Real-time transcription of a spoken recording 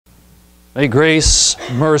May grace,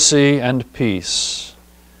 mercy, and peace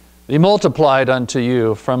be multiplied unto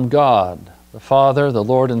you from God, the Father, the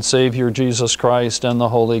Lord and Savior Jesus Christ, and the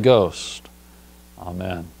Holy Ghost.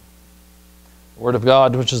 Amen. The Word of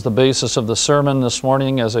God, which is the basis of the sermon this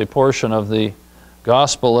morning as a portion of the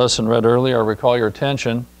Gospel lesson read earlier, I recall your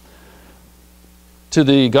attention to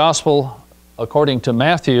the Gospel according to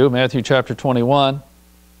Matthew chapter 21,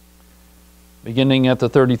 beginning at the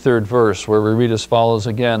 33rd verse, where we read as follows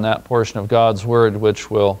again, that portion of God's Word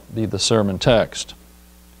which will be the sermon text.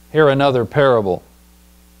 Hear another parable.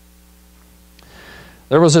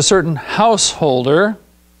 There was a certain householder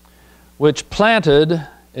which planted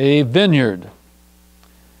a vineyard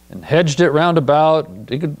and hedged it round about,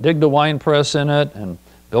 digged a winepress in it, and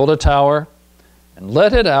built a tower, and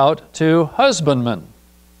let it out to husbandmen,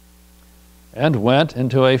 and went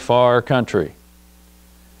into a far country.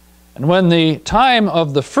 And when the time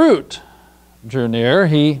of the fruit drew near,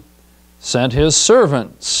 he sent his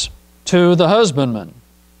servants to the husbandmen,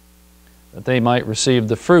 that they might receive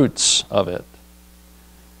the fruits of it.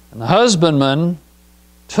 And the husbandman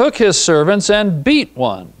took his servants and beat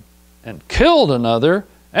one, and killed another,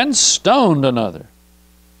 and stoned another.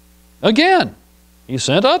 Again, he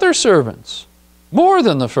sent other servants, more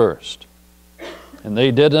than the first, and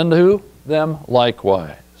they did unto them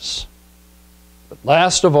likewise. But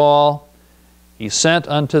last of all, he sent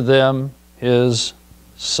unto them his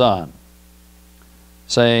son,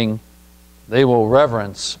 saying, they will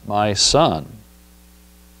reverence my son.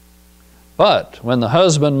 But when the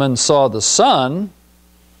husbandmen saw the son,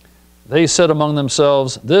 they said among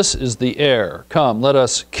themselves, this is the heir. Come, let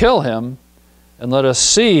us kill him, and let us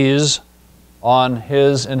seize on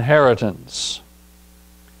his inheritance.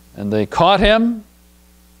 And they caught him,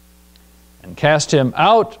 and cast him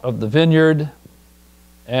out of the vineyard,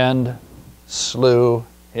 and slew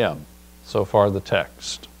him. So far the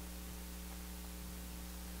text.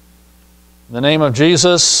 In the name of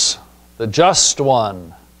Jesus, the just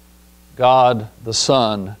one, God the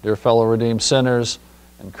Son, dear fellow redeemed sinners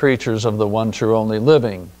and creatures of the one true only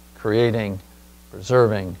living, creating,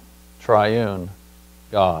 preserving, triune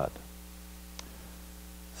God.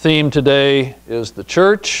 Theme today is the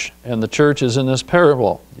church, and the church is in this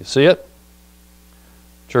parable. You see it?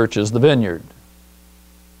 Church is the vineyard.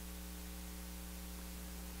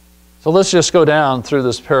 So let's just go down through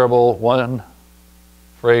this parable one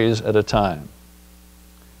phrase at a time.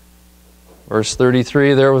 Verse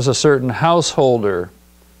 33, there was a certain householder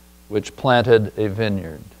which planted a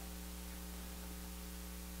vineyard.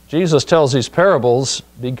 Jesus tells these parables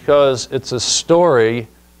because it's a story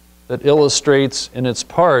that illustrates in its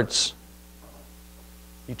parts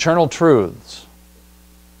eternal truths.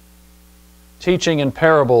 Teaching in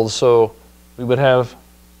parables so we would have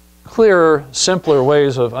clearer, simpler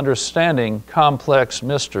ways of understanding complex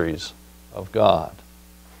mysteries of God.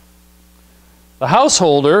 The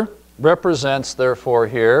householder represents, therefore,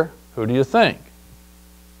 here, who do you think?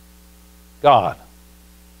 God.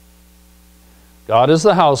 God is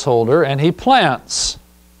the householder, and he plants.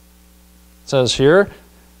 It says here,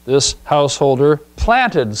 this householder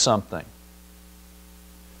planted something.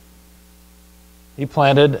 He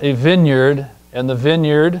planted a vineyard, and the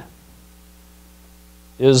vineyard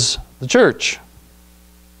is the church,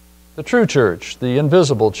 the true church, the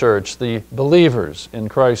invisible church, the believers in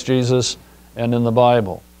Christ Jesus and in the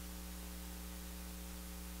Bible.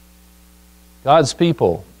 God's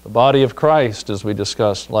people, the body of Christ, as we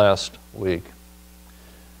discussed last week.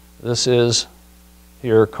 This is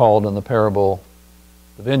here called in the parable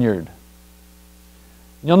the vineyard.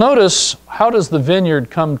 You'll notice, how does the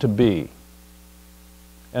vineyard come to be?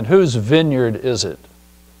 And whose vineyard is it?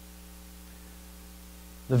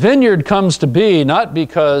 The vineyard comes to be not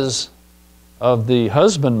because of the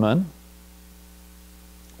husbandman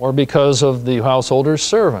or because of the householder's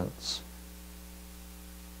servants.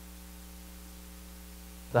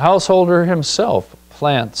 The householder himself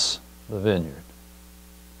plants the vineyard.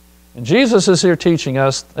 And Jesus is here teaching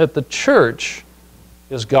us that the church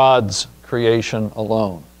is God's creation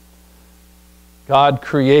alone. God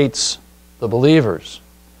creates the believers.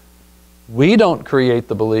 We don't create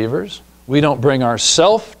the believers. We don't bring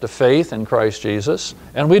ourselves to faith in Christ Jesus,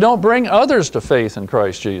 and we don't bring others to faith in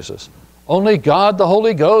Christ Jesus. Only God, the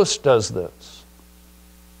Holy Ghost, does this.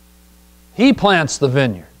 He plants the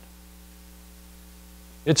vineyard.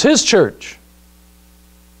 It's His church,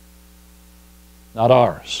 not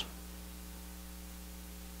ours.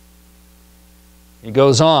 He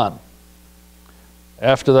goes on.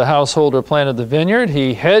 After the householder planted the vineyard,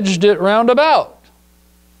 he hedged it round about.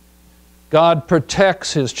 God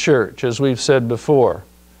protects His church, as we've said before.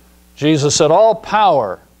 Jesus said, all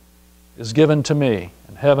power is given to me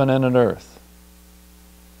in heaven and in earth.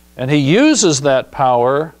 And he uses that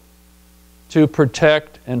power to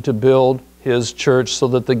protect and to build his church so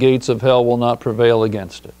that the gates of hell will not prevail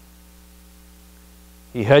against it.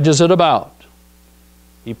 He hedges it about.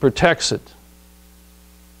 He protects it.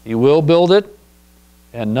 He will build it,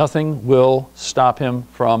 and nothing will stop him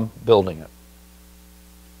from building it.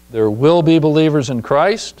 There will be believers in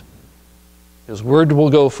Christ. His word will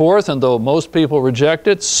go forth, and though most people reject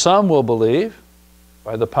it, some will believe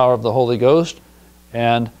by the power of the Holy Ghost,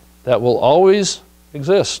 and that will always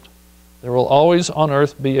exist. There will always on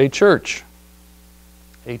earth be a church,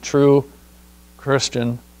 a true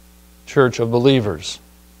Christian church of believers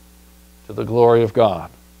to the glory of God.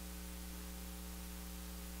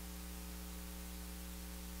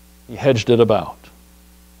 He hedged it about.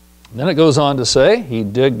 And then it goes on to say, he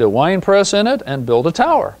digged a winepress in it and built a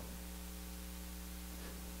tower.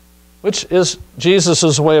 Which is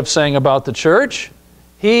Jesus' way of saying about the church,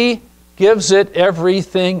 he gives it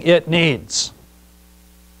everything it needs.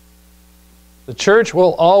 The church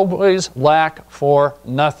will always lack for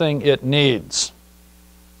nothing it needs.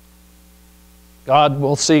 God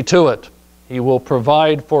will see to it. He will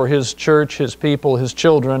provide for his church, his people, his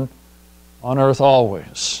children on earth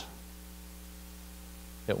always.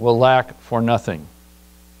 It will lack for nothing.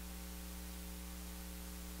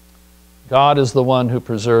 God is the one who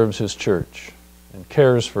preserves his church and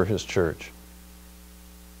cares for his church.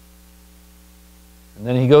 And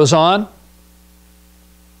then he goes on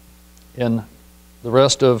in the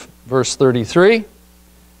rest of verse 33.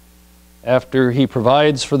 After he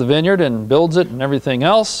provides for the vineyard and builds it and everything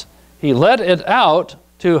else, he let it out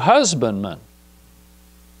to husbandmen.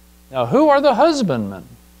 Now, who are the husbandmen?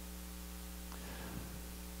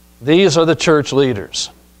 These are the church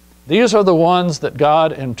leaders. These are the ones that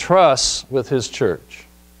God entrusts with his church,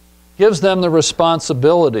 gives them the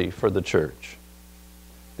responsibility for the church.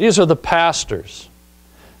 These are the pastors.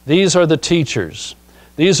 These are the teachers.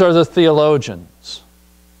 These are the theologians.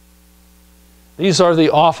 These are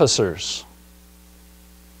the officers,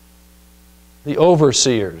 the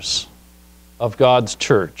overseers of God's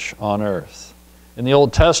church on earth. In the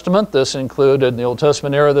Old Testament, in the Old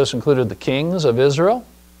Testament era, this included the kings of Israel.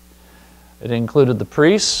 It included the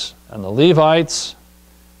priests and the Levites.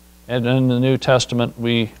 And in the New Testament,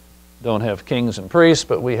 we don't have kings and priests,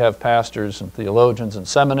 but we have pastors and theologians and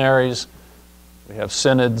seminaries. We have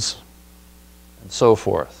synods and so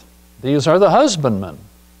forth. These are the husbandmen.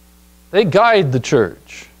 They guide the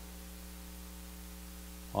church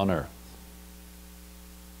on earth.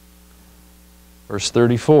 Verse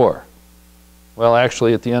 34. Well,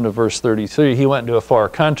 actually, at the end of verse 33, he went into a far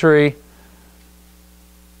country.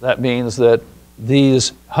 That means that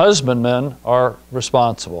these husbandmen are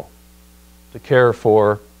responsible to care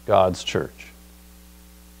for God's church.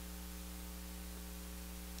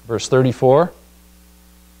 Verse 34.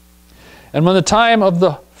 And when the time of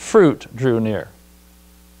the fruit drew near.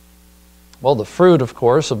 Well, the fruit, of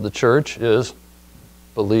course, of the church is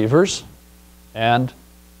believers and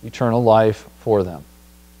eternal life for them.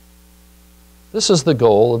 This is the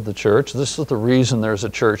goal of the church. This is the reason there's a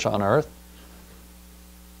church on earth.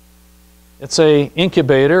 It's an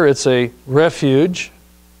incubator, it's a refuge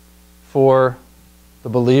for the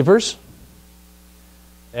believers.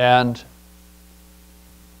 And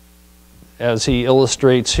as he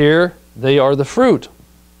illustrates here, they are the fruit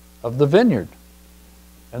of the vineyard.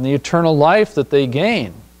 And the eternal life that they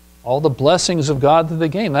gain, all the blessings of God that they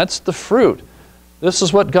gain, that's the fruit. This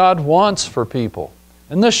is what God wants for people.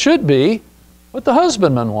 And this should be what the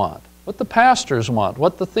husbandmen want, what the pastors want,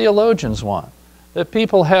 what the theologians want. That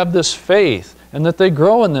people have this faith, and that they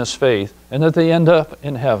grow in this faith, and that they end up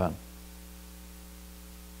in heaven.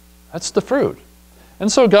 That's the fruit.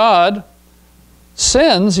 And so God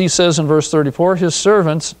sends, he says in verse 34, his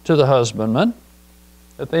servants to the husbandmen,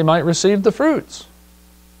 that they might receive the fruits.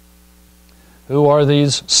 Who are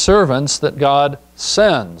these servants that God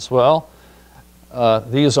sends? Well,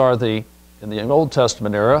 these are in the Old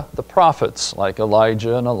Testament era, the prophets, like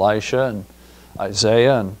Elijah and Elisha and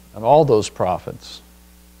Isaiah and all those prophets.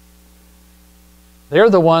 They're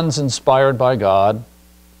the ones inspired by God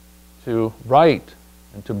to write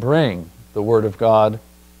and to bring the Word of God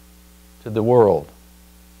to the world.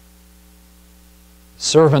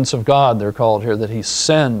 Servants of God, they're called here, that he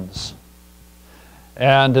sends.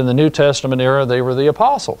 And in the New Testament era, they were the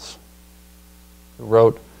apostles who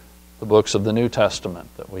wrote the books of the New Testament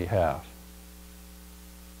that we have.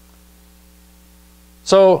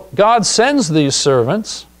 So God sends these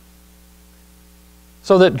servants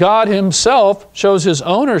so that God himself shows his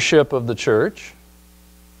ownership of the church,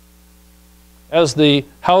 as the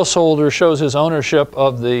householder shows his ownership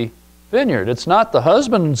of the vineyard. It's not the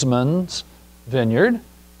husbandman's vineyard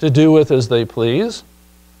to do with as they please.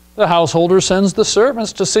 The householder sends the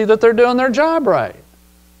servants to see that they're doing their job right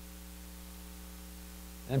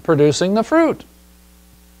and producing the fruit.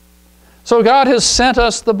 So God has sent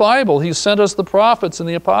us the Bible. He's sent us the prophets and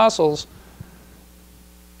the apostles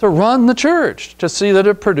to run the church, to see that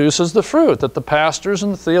it produces the fruit, that the pastors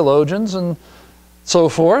and the theologians and so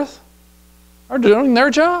forth are doing their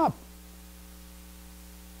job.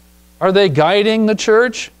 Are they guiding the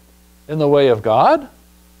church in the way of God,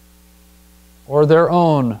 or their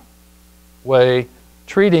own way,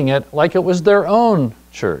 treating it like it was their own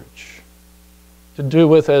church, to do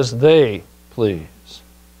with as they please?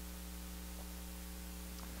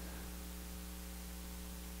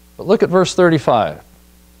 But look at verse 35.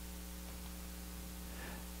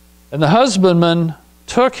 And the husbandman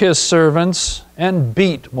took his servants and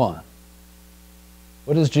beat one.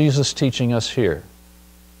 What is Jesus teaching us here?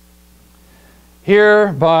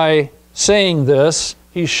 Here, by saying this,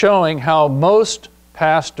 he's showing how most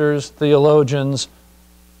pastors, theologians,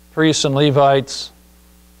 priests and Levites,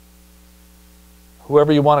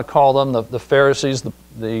 whoever you want to call them, the Pharisees,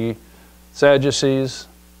 the Sadducees,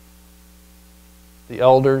 the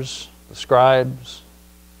elders, the scribes,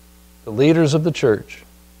 the leaders of the church,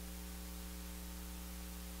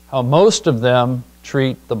 how most of them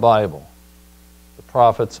treat the Bible, the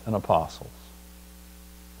prophets and apostles.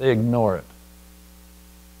 They ignore it.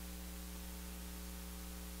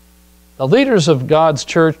 The leaders of God's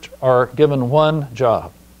church are given one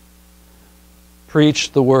job: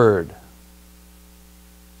 preach the Word.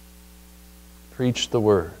 Preach the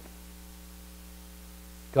Word.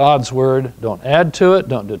 God's Word. Don't add to it,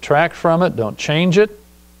 don't detract from it, don't change it.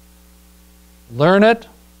 Learn it,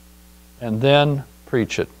 and then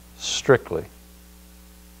preach it strictly.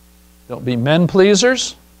 Don't be men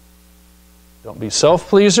pleasers. Don't be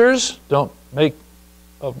self-pleasers. Don't make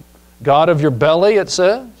a God of your belly, it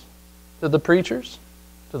says, to the preachers,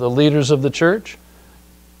 to the leaders of the church.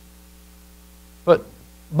 But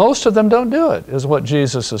most of them don't do it, is what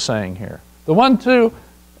Jesus is saying here. The ones who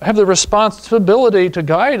have the responsibility to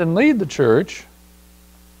guide and lead the church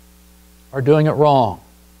are doing it wrong.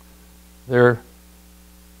 They're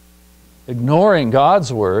ignoring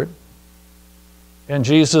God's Word, and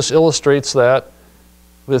Jesus illustrates that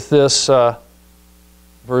with this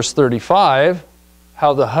verse 35,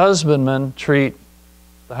 how the husbandmen treat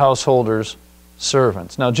the householder's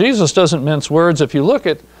servants. Now, Jesus doesn't mince words. If you look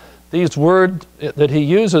at these words that he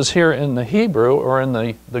uses here in the Hebrew or in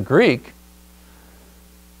the Greek,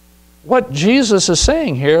 what Jesus is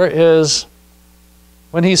saying here is,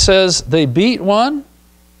 when he says they beat one,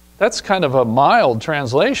 that's kind of a mild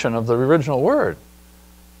translation of the original word.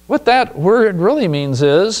 What that word really means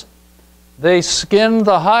is they skinned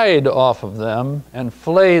the hide off of them and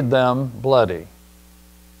flayed them bloody.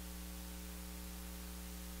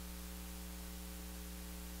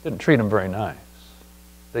 Didn't treat them very nice.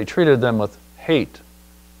 They treated them with hate,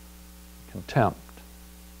 contempt.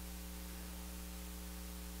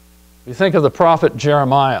 We think of the prophet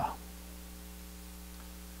Jeremiah.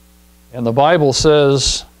 And the Bible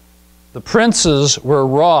says, the princes were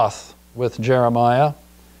wroth with Jeremiah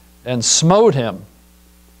and smote him,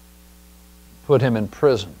 put him in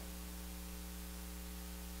prison.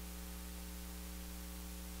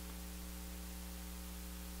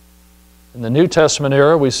 In the New Testament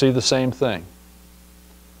era, we see the same thing.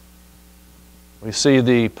 We see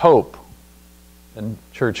the Pope in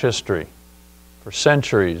church history. For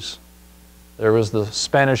centuries, there was the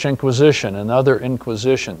Spanish Inquisition and other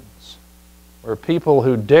inquisitions, where people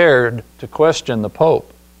who dared to question the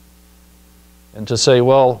Pope and to say,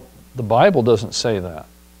 well, the Bible doesn't say that.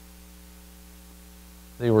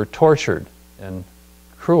 They were tortured in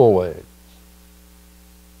cruel ways.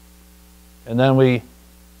 And then we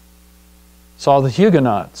saw the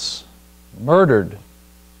Huguenots murdered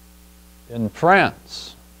in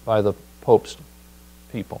France by the Pope's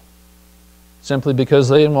people, simply because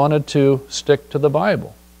they wanted to stick to the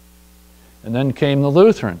Bible. And then came the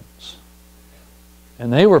Lutherans.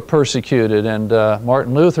 And they were persecuted, and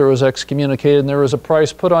Martin Luther was excommunicated, and there was a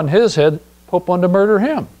price put on his head. Pope wanted to murder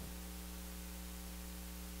him.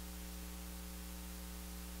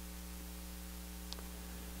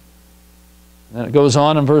 And then it goes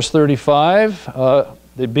on in verse 35.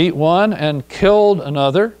 They beat one and killed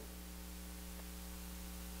another.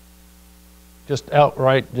 Just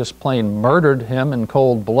outright, just plain murdered him in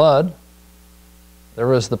cold blood. There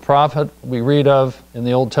was the prophet we read of in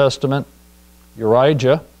the Old Testament,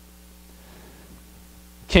 Uriah.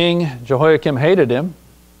 King Jehoiakim hated him,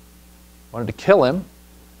 wanted to kill him.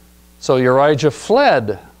 So Uriah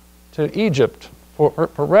fled to Egypt for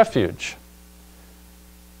refuge.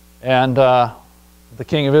 And the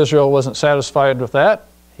king of Israel wasn't satisfied with that.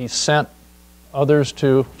 He sent others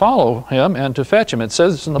to follow him and to fetch him. It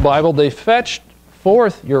says in the Bible, they fetched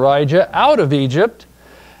forth Urijah out of Egypt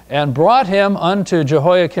and brought him unto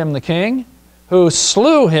Jehoiakim the king, who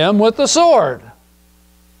slew him with the sword.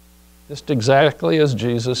 Just exactly as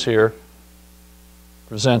Jesus here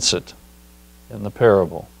presents it in the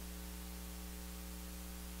parable.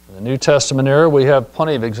 In the New Testament era, we have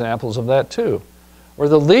plenty of examples of that too, where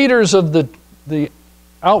the leaders of the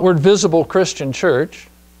outward visible Christian church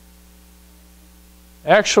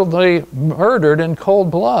actually murdered in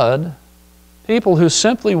cold blood people who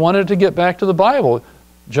simply wanted to get back to the Bible.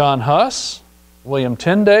 John Huss, William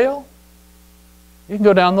Tyndale, you can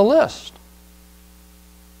go down the list.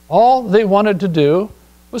 All they wanted to do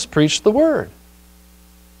was preach the Word.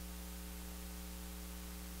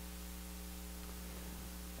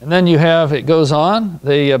 And then you have, it goes on,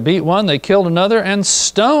 they beat one, they killed another, and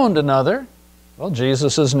stoned another. Well,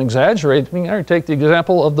 Jesus isn't exaggerating. I take the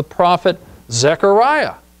example of the prophet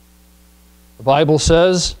Zechariah. The Bible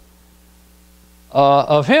says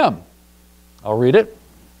of him, I'll read it.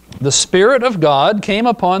 The Spirit of God came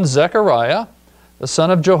upon Zechariah, the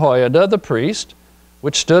son of Jehoiada, the priest,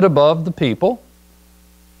 which stood above the people,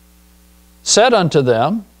 said unto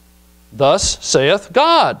them, Thus saith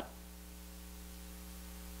God,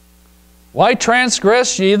 Why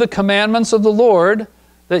transgress ye the commandments of the Lord,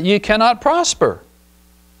 that ye cannot prosper?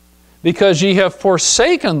 Because ye have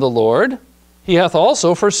forsaken the Lord, he hath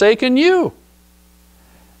also forsaken you.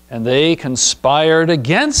 And they conspired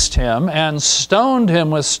against him and stoned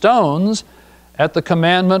him with stones at the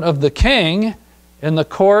commandment of the king in the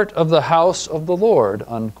court of the house of the Lord,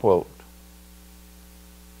 unquote.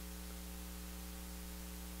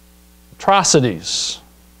 Atrocities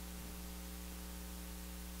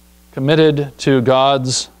committed to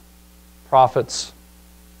God's prophets,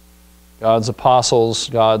 God's apostles,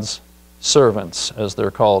 God's servants, as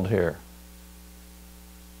they're called here.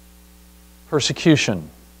 Persecution,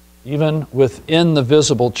 even within the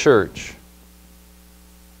visible church.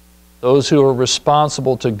 Those who are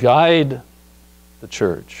responsible to guide the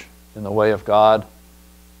church in the way of God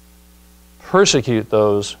persecute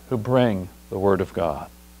those who bring the Word of God.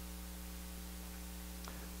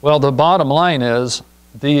 Well, the bottom line is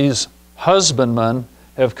these husbandmen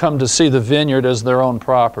have come to see the vineyard as their own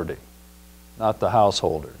property, not the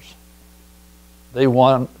householders. They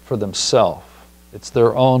want it for themselves. It's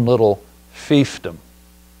their own little fiefdom.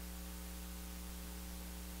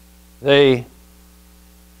 They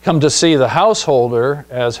come to see the householder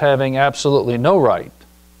as having absolutely no right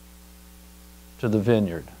to the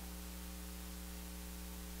vineyard.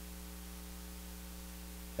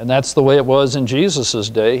 And that's the way it was in Jesus'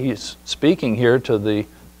 day. He's speaking here to the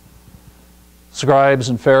scribes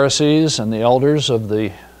and Pharisees and the elders of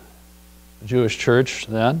the Jewish church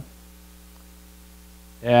then.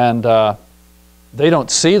 And they don't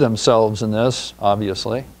see themselves in this,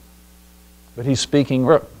 obviously. But he's speaking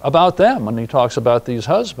about them when he talks about these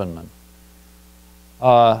husbandmen.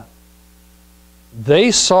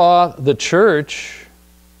 They saw the church,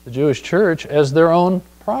 the Jewish church, as their own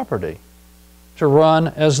property, to run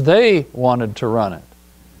as they wanted to run it.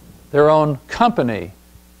 Their own company,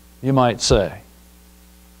 you might say.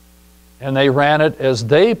 And they ran it as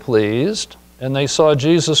they pleased, and they saw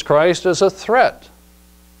Jesus Christ as a threat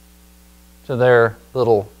to their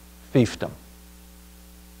little fiefdom.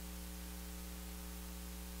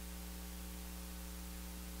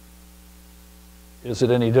 Is it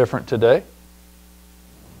any different today?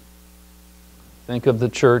 Think of the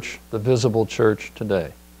church, the visible church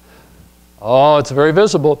today. Oh, it's very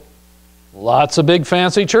visible. Lots of big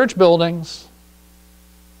fancy church buildings.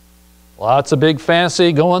 Lots of big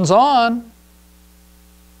fancy goings-on.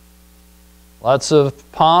 Lots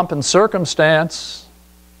of pomp and circumstance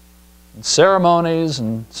and ceremonies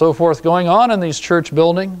and so forth going on in these church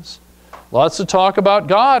buildings. Lots of talk about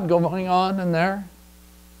God going on in there.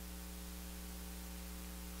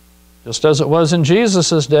 Just as it was in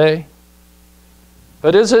Jesus' day.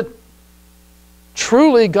 But is it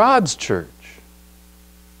truly God's church?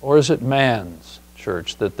 Or is it man's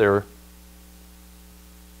church that they're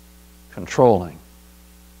controlling?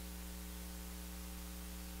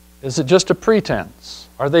 Is it just a pretense?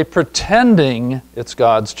 Are they pretending it's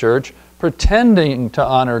God's church, pretending to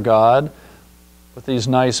honor God with these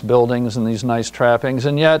nice buildings and these nice trappings,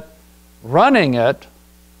 and yet running it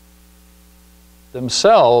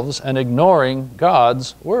themselves and ignoring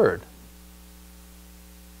God's Word?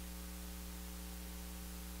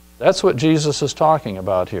 That's what Jesus is talking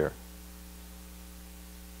about here.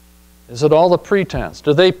 Is it all a pretense?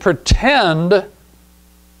 Do they pretend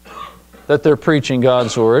that they're preaching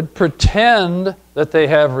God's Word, pretend that they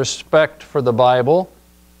have respect for the Bible,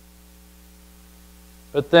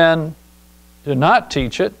 but then do not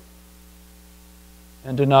teach it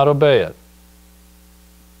and do not obey it,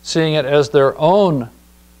 seeing it as their own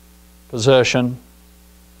possession,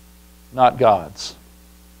 not God's.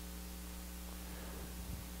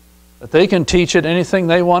 That they can teach it anything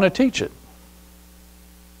they want to teach it.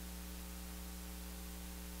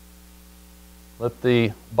 Let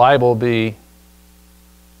the Bible be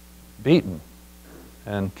beaten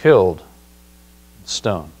and killed,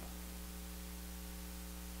 stoned.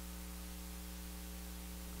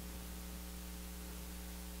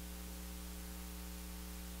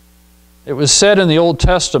 It was said in the Old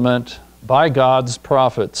Testament by God's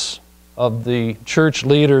prophets of the church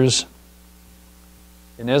leaders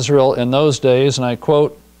in Israel in those days, and I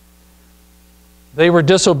quote, "They were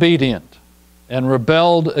disobedient and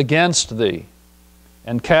rebelled against thee,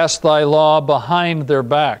 and cast thy law behind their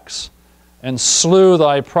backs, and slew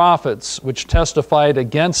thy prophets which testified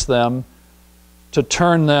against them to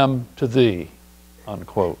turn them to thee,"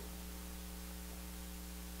 unquote.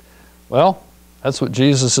 Well, that's what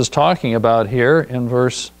Jesus is talking about here in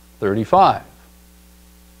verse 35.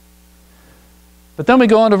 But then we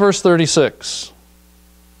go on to verse 36.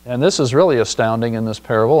 And this is really astounding in this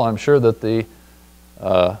parable. I'm sure that the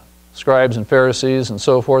scribes and Pharisees and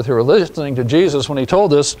so forth who were listening to Jesus when he told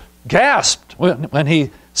this gasped when he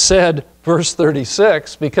said verse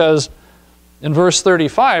 36, because in verse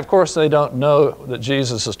 35, of course, they don't know that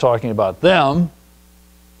Jesus is talking about them.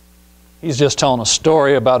 He's just telling a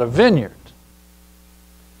story about a vineyard.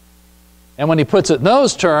 And when he puts it in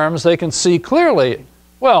those terms, they can see clearly,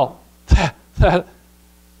 well,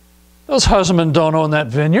 those husbandmen don't own that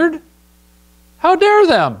vineyard. How dare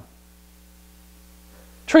them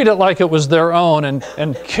treat it like it was their own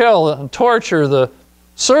and kill and torture the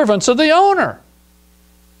servants of the owner.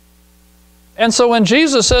 And so when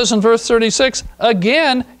Jesus says in verse 36,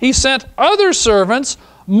 again, he sent other servants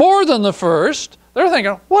more than the first, they're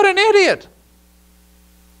thinking, what an idiot.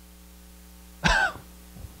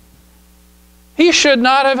 He should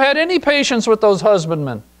not have had any patience with those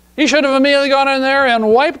husbandmen. He should have immediately gone in there and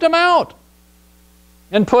wiped them out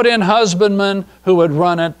and put in husbandmen who would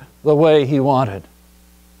run it the way he wanted.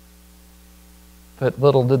 But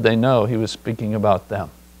little did they know he was speaking about them.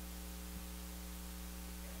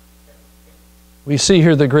 We see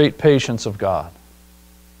here the great patience of God.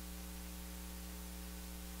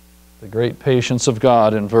 The great patience of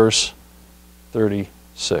God in verse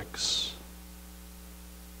 36.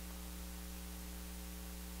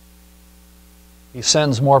 He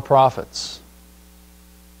sends more prophets.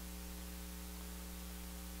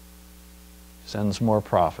 He sends more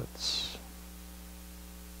prophets.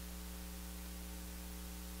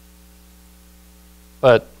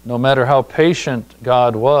 But no matter how patient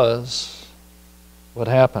God was, what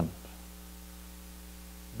happened?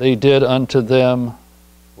 They did unto them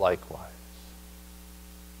likewise.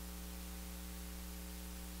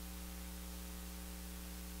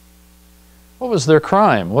 What was their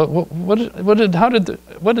crime? What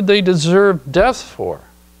did they deserve death for?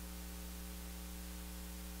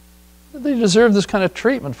 What did they deserve this kind of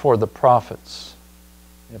treatment for, the prophets,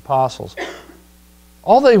 the apostles?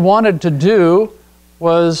 All they wanted to do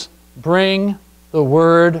was bring the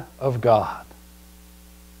Word of God.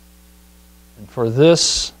 And for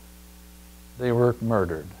this, they were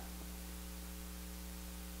murdered.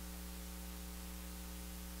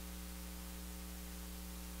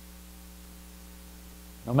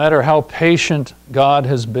 No matter how patient God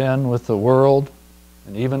has been with the world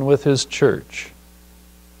and even with His church,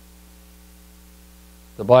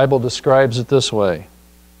 the Bible describes it this way.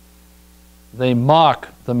 They mock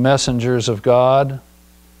the messengers of God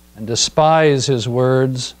and despise His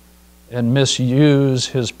words and misuse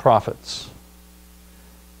His prophets.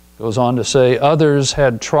 It goes on to say, others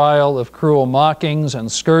had trial of cruel mockings and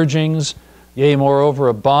scourgings, yea, moreover,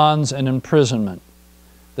 of bonds and imprisonment.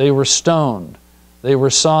 They were stoned. They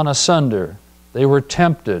were sawn asunder. They were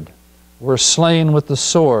tempted, were slain with the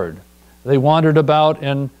sword. They wandered about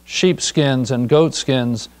in sheepskins and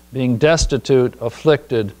goatskins, being destitute,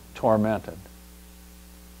 afflicted, tormented.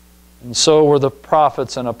 And so were the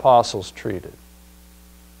prophets and apostles treated,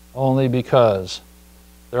 only because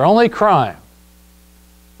their only crime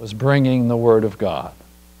was bringing the Word of God.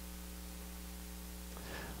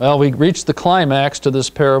 Well, we reach the climax to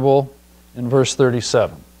this parable in verse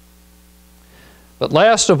 37. But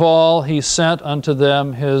last of all, he sent unto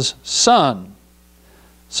them his Son,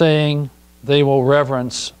 saying, they will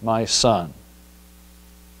reverence my Son.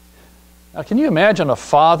 Now, can you imagine a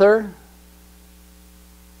father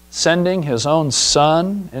sending his own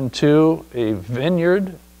son into a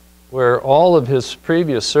vineyard where all of his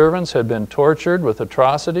previous servants had been tortured with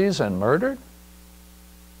atrocities and murdered?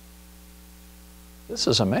 This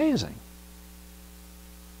is amazing.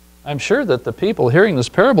 I'm sure that the people hearing this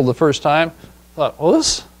parable the first time thought, well,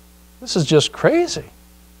 this is just crazy.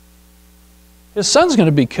 His son's going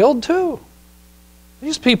to be killed too.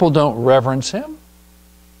 These people don't reverence him.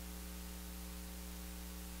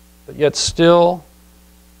 But yet still,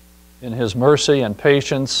 in his mercy and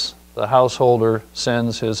patience, the householder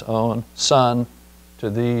sends his own son to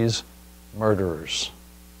these murderers.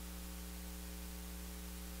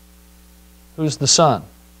 Who's the son?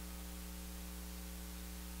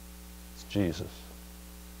 It's Jesus.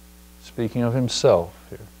 Speaking of himself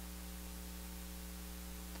here.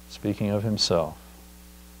 Speaking of himself.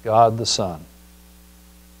 God the Son.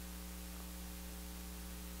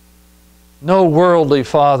 No worldly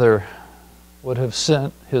father would have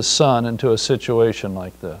sent his son into a situation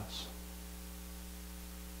like this.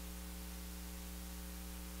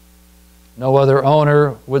 No other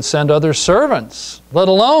owner would send other servants, let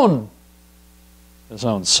alone his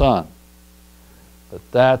own son. But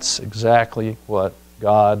that's exactly what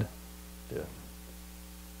God did.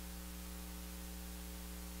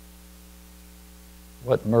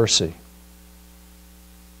 What mercy,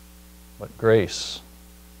 what grace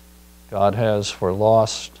God has for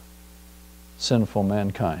lost, sinful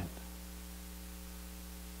mankind.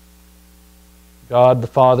 God the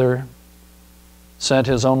Father sent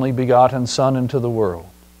his only begotten Son into the world,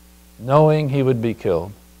 knowing he would be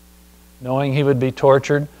killed, knowing he would be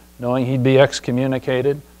tortured, knowing he'd be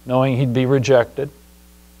excommunicated, knowing he'd be rejected.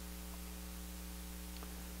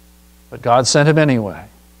 But God sent him anyway.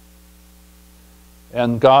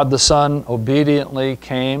 And God the Son obediently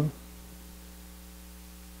came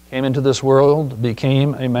into this world,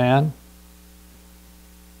 became a man,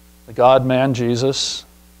 the God-man Jesus,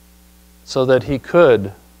 so that he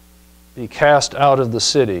could be cast out of the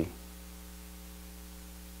city,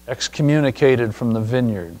 excommunicated from the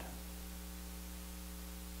vineyard,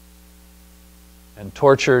 and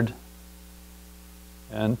tortured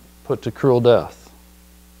and put to cruel death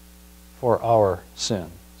for our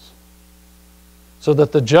sins, so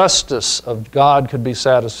that the justice of God could be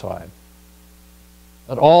satisfied,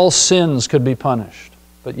 that all sins could be punished,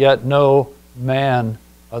 but yet no man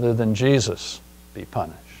other than Jesus be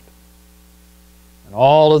punished. And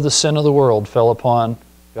all of the sin of the world fell upon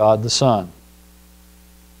God the Son.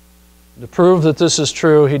 To prove that this is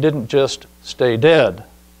true, he didn't just stay dead,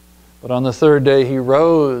 but on the third day he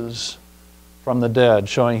rose from the dead,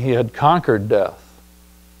 showing he had conquered death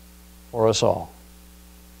for us all.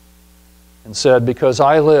 And said, because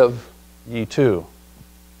I live, ye too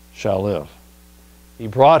shall live. He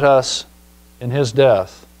brought us in his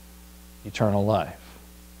death eternal life.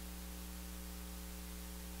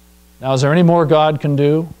 Now, is there any more God can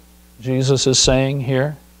do? Jesus is saying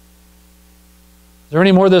here. Is there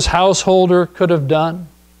any more this householder could have done?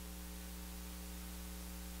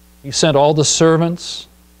 He sent all the servants.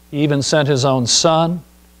 He even sent his own son.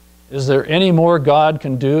 Is there any more God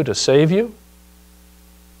can do to save you?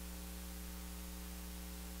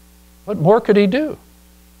 What more could he do?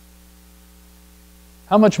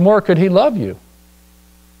 How much more could he love you?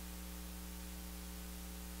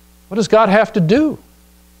 What does God have to do?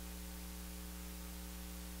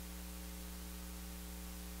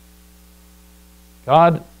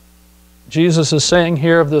 God, Jesus is saying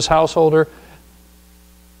here of this householder,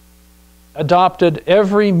 adopted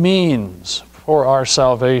every means for our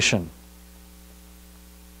salvation.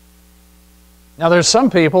 Now there's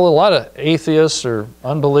some people, a lot of atheists or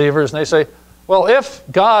unbelievers, and they say, well, if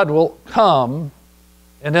God will come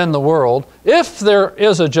and end the world, if there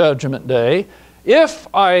is a judgment day, if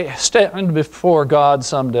I stand before God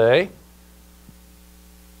someday,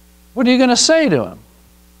 what are you going to say to him?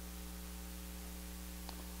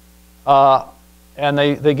 And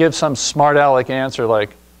they give some smart aleck answer like,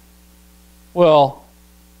 well,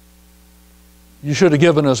 you should have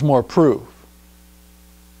given us more proof.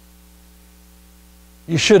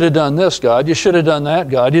 You should have done this, God. You should have done that,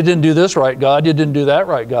 God. You didn't do this right, God. You didn't do that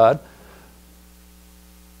right, God.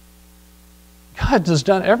 God has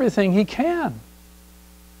done everything he can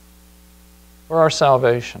for our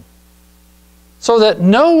salvation, so that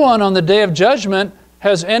no one on the day of judgment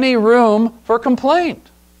has any room for complaint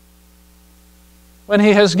when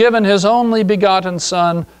he has given his only begotten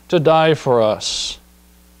Son to die for us.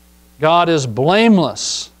 God is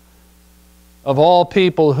blameless of all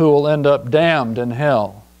people who will end up damned in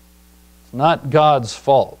hell. It's not God's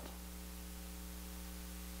fault.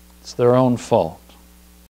 It's their own fault.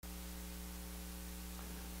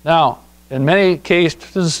 Now, in many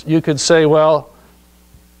cases you could say, well,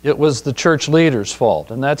 it was the church leaders' fault,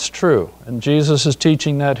 and that's true. And Jesus is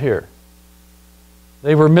teaching that here.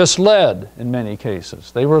 They were misled in many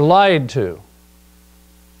cases. They were lied to.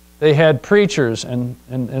 They had preachers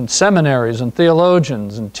and seminaries and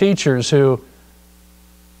theologians and teachers who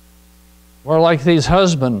were like these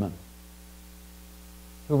husbandmen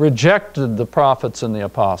who rejected the prophets and the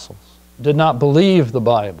apostles, did not believe the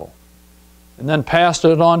Bible, and then passed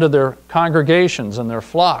it on to their congregations and their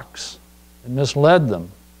flocks and misled them.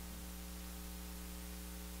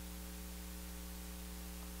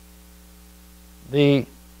 The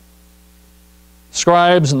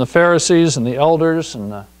scribes and the Pharisees and the elders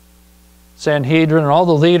and the Sanhedrin and all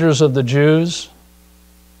the leaders of the Jews,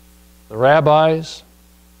 the rabbis,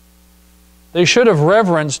 they should have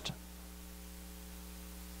reverenced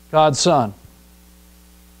God's Son.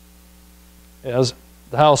 As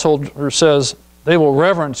the householder says, they will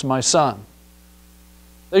reverence my Son.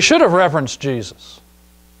 They should have reverenced Jesus.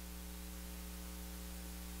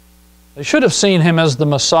 They should have seen him as the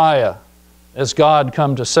Messiah, as God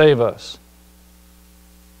come to save us.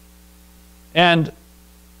 And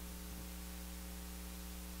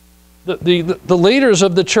the leaders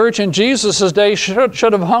of the church in Jesus' day should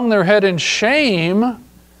have hung their head in shame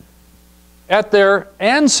at their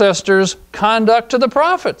ancestors' conduct to the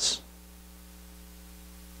prophets.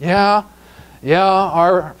 Yeah,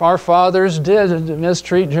 our fathers did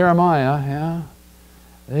mistreat Jeremiah, yeah.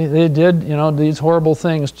 They did, these horrible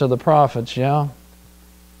things to the prophets, yeah.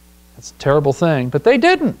 It's a terrible thing, but they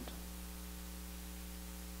didn't.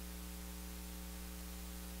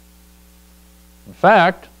 In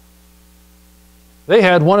fact, they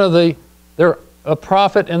had a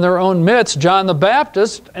prophet in their own midst, John the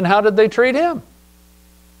Baptist, and how did they treat him?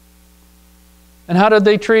 And how did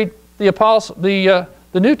they treat the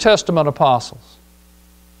New Testament apostles,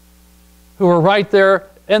 who were right there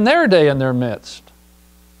in their day in their midst?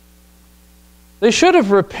 They should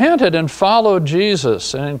have repented and followed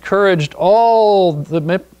Jesus and encouraged all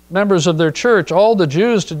the members of their church, all the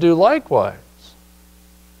Jews, to do likewise.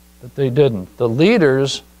 But they didn't. The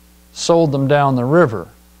leaders sold them down the river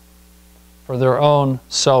for their own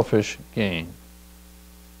selfish gain.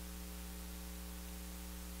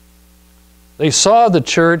 They saw the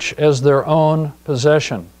church as their own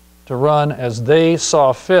possession, to run as they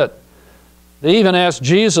saw fit. They even asked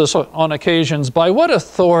Jesus on occasions, "By what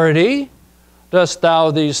authority dost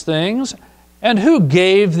thou these things? And who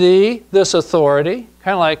gave thee this authority?"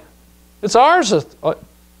 Kind of like, it's ours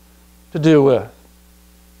to do with.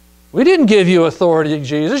 We didn't give you authority,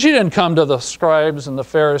 Jesus. You didn't come to the scribes and the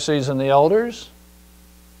Pharisees and the elders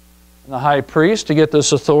and the high priest to get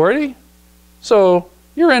this authority. So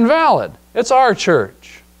you're invalid. It's our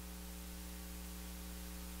church.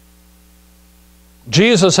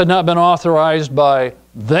 Jesus had not been authorized by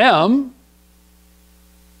them,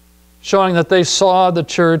 showing that they saw the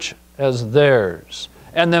church as theirs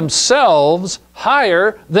and themselves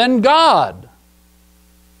higher than God.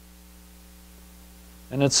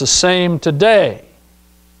 And it's the same today.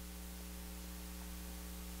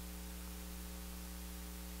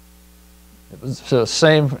 It was the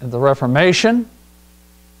same in the Reformation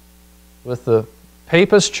with the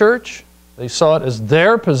Papist Church. They saw it as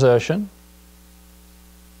their possession.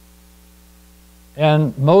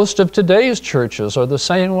 And most of today's churches are the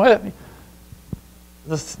same way.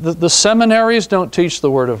 The seminaries don't teach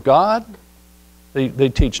the Word of God. They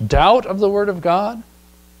teach doubt of the Word of God.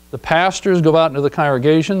 The pastors go out into the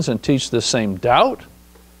congregations and teach the same doubt.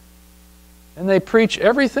 And they preach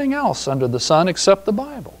everything else under the sun except the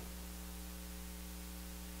Bible,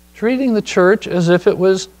 treating the church as if it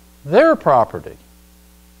was their property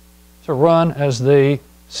to run as they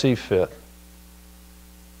see fit.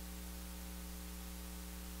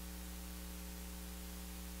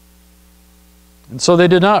 And so they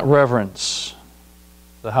did not reverence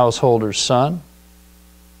the householder's son.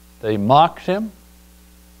 They mocked him.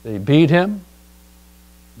 They beat him.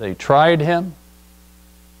 They tried him.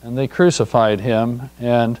 And they crucified him.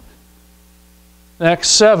 And in Acts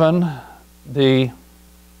 7, the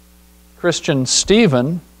Christian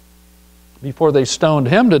Stephen, before they stoned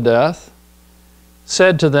him to death,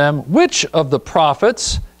 said to them, "Which of the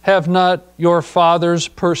prophets have not your fathers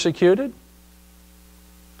persecuted?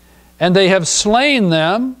 And they have slain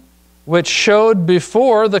them which showed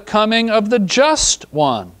before the coming of the just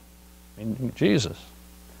one," meaning Jesus,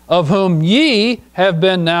 "of whom ye have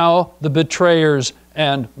been now the betrayers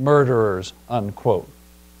and murderers," unquote.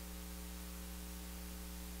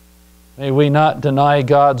 May we not deny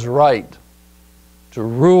God's right to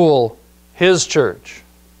rule His church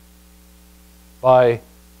by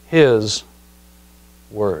His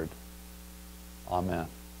word. Amen.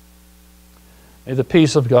 May the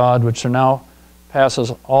peace of God, which now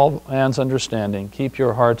passes all man's understanding, keep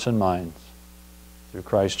your hearts and minds through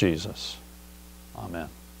Christ Jesus. Amen.